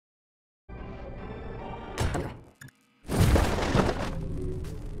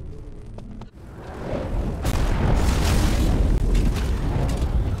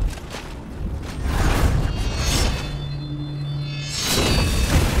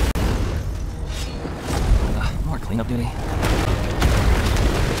More cleanup duty.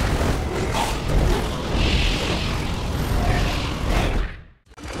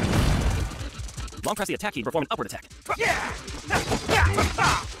 Long press the attack key to perform an upward attack.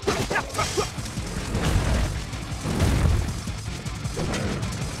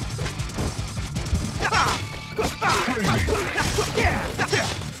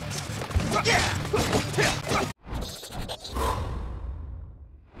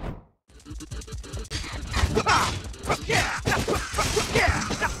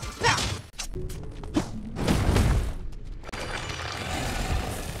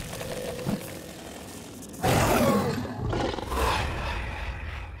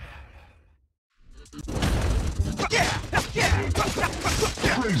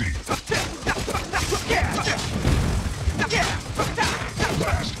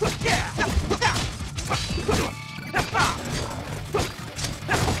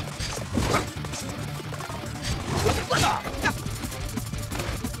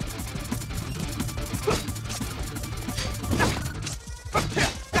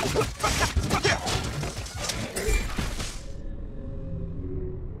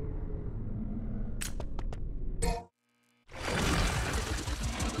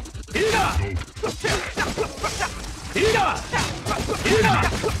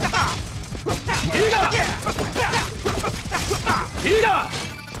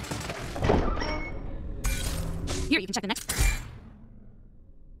 Here, you can check the next.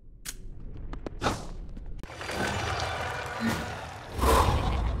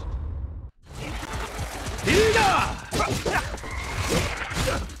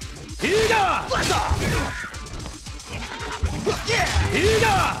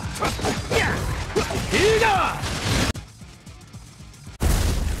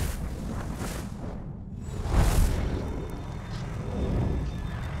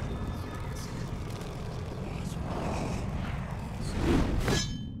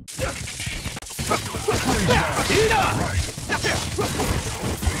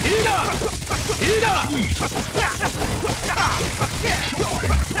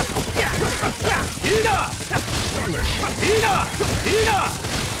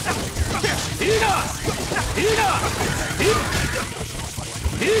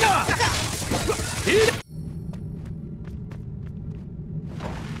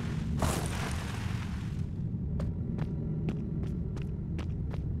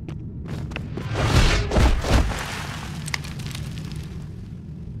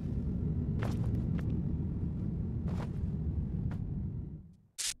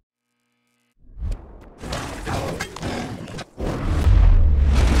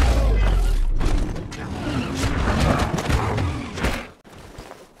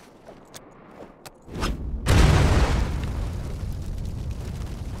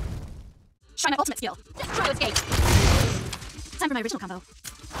 Try my ultimate skill. Try to escape. Time for my original combo.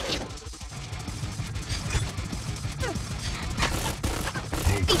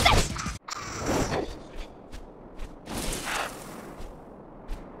 Eat this!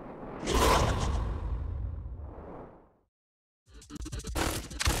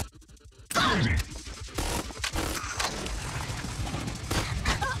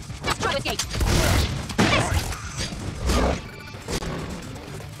 Just try to escape.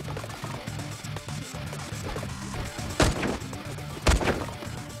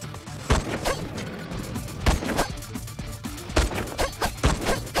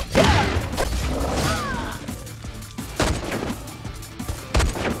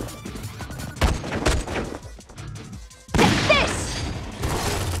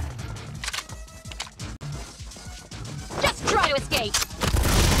 Escape.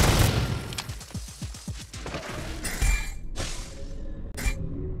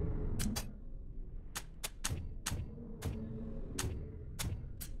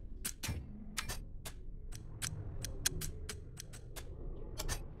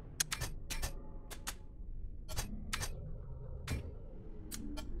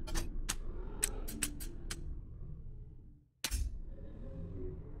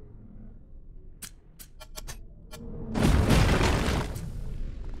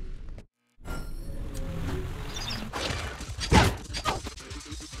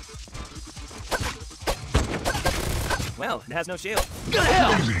 Well, it has no shield. Go to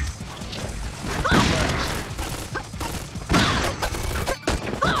hell!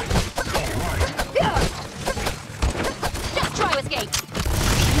 Just try to escape.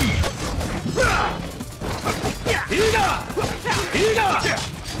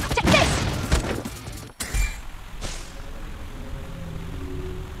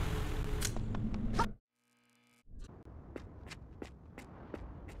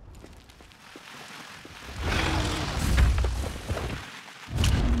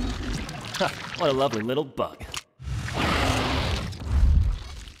 What a lovely little bug.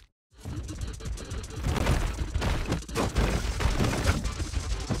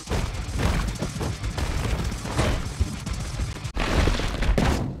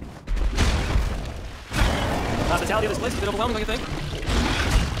 Hospitality of this place is a bit overwhelming, don't you think?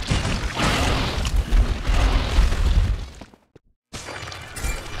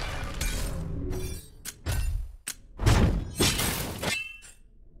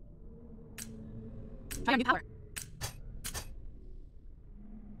 Try our new power.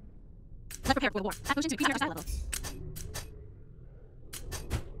 Let's prepare for the war. Add potion to increase our style level.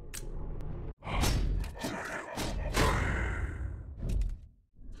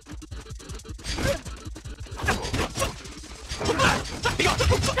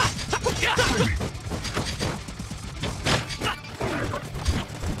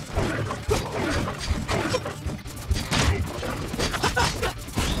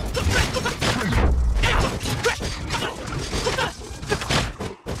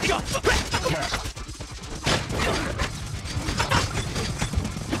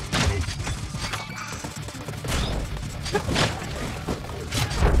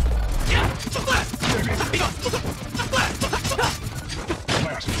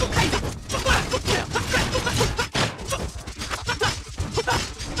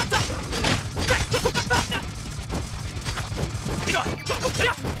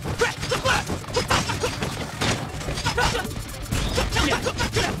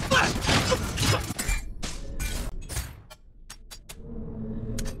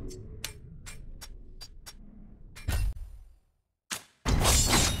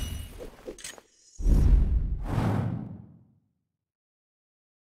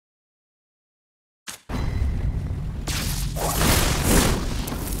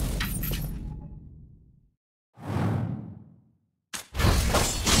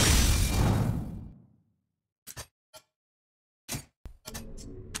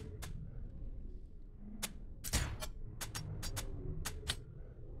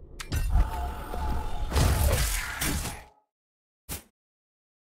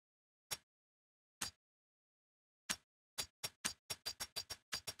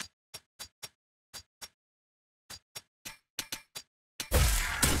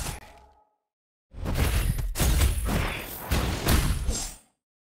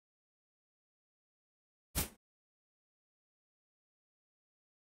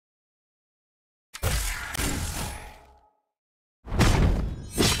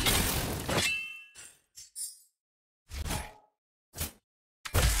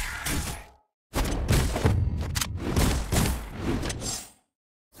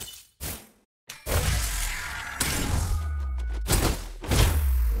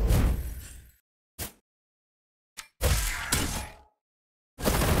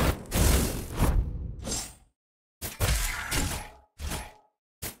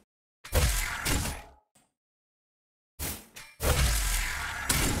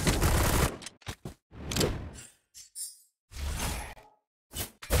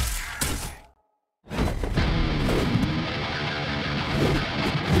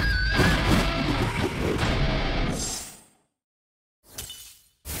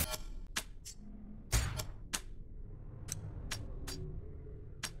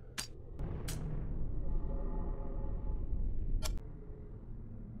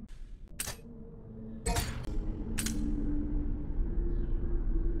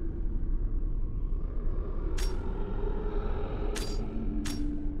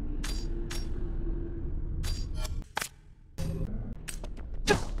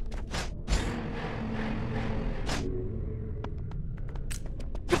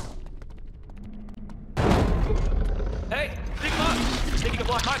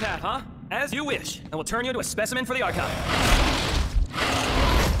 Block my path, huh? As you wish, and we'll turn you into a specimen for the archive.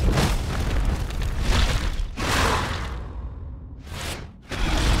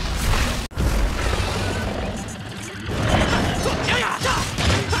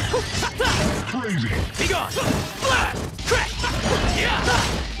 Crazy! Be gone! Blast! Crack! Yeah!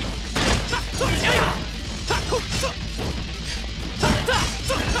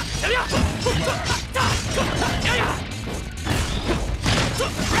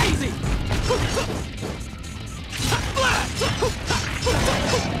 Crazy! Blast!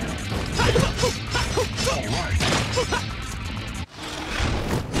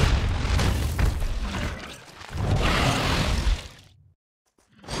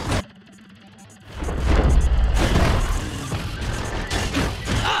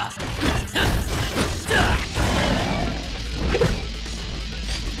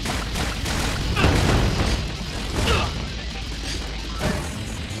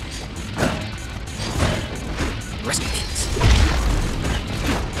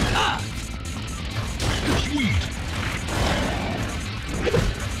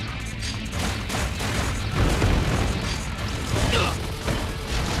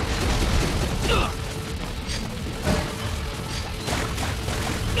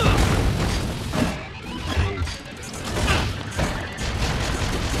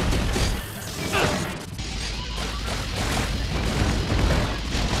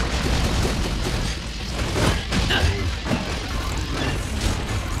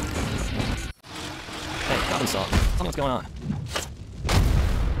 going on?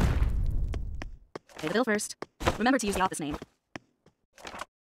 Pay the bill first. Remember to use the office name.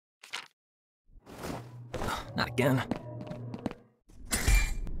 Not again.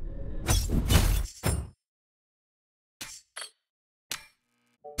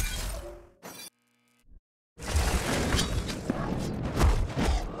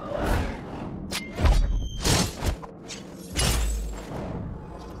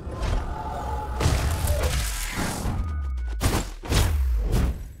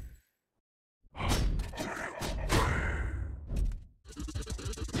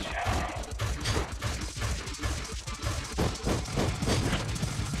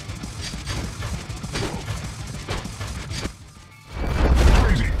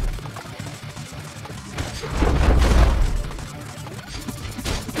 Crazy.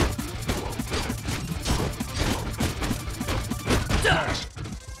 Pass.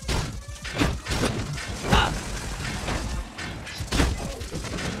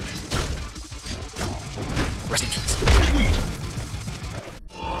 Rest in peace. Sweet.